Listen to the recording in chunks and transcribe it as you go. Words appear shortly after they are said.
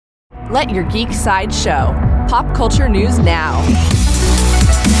Let your geek side show. Pop culture news now.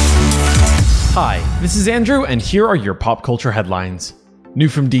 Hi, this is Andrew, and here are your pop culture headlines. New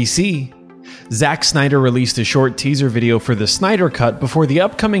from DC. Zack Snyder released a short teaser video for the Snyder Cut before the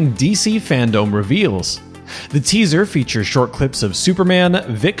upcoming DC Fandom reveals. The teaser features short clips of Superman,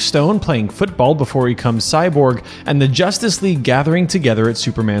 Vic Stone playing football before he becomes cyborg, and the Justice League gathering together at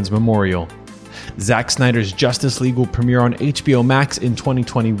Superman's memorial. Zack Snyder's Justice League will premiere on HBO Max in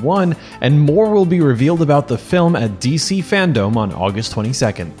 2021, and more will be revealed about the film at DC Fandom on August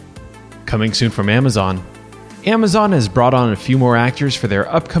 22nd. Coming soon from Amazon. Amazon has brought on a few more actors for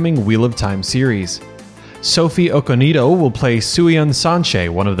their upcoming Wheel of Time series. Sophie Okonedo will play Suyeon Sanche,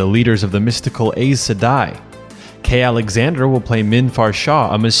 one of the leaders of the mystical Aes Sedai. Kay Alexander will play Minfar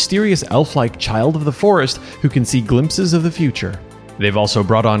Shaw, a mysterious elf-like child of the forest who can see glimpses of the future. They've also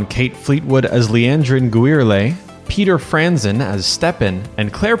brought on Kate Fleetwood as Leandrin Guirle, Peter Franzen as Stepan,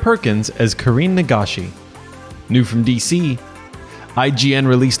 and Claire Perkins as Karine Nagashi. New from DC. IGN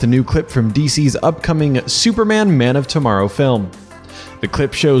released a new clip from DC's upcoming Superman Man of Tomorrow film. The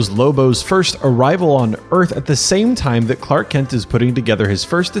clip shows Lobo's first arrival on Earth at the same time that Clark Kent is putting together his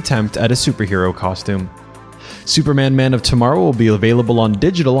first attempt at a superhero costume. Superman Man of Tomorrow will be available on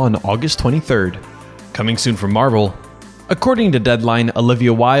digital on August 23rd. Coming soon from Marvel. According to Deadline,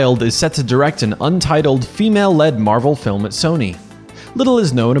 Olivia Wilde is set to direct an untitled, female-led Marvel film at Sony. Little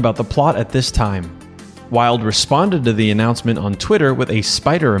is known about the plot at this time. Wilde responded to the announcement on Twitter with a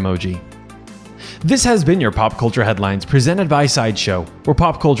spider emoji. This has been your Pop Culture Headlines presented by Sideshow, where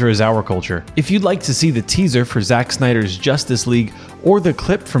pop culture is our culture. If you'd like to see the teaser for Zack Snyder's Justice League or the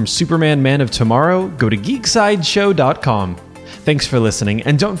clip from Superman Man of Tomorrow, go to geeksideshow.com. Thanks for listening,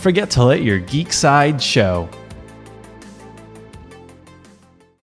 and don't forget to let your geek side show.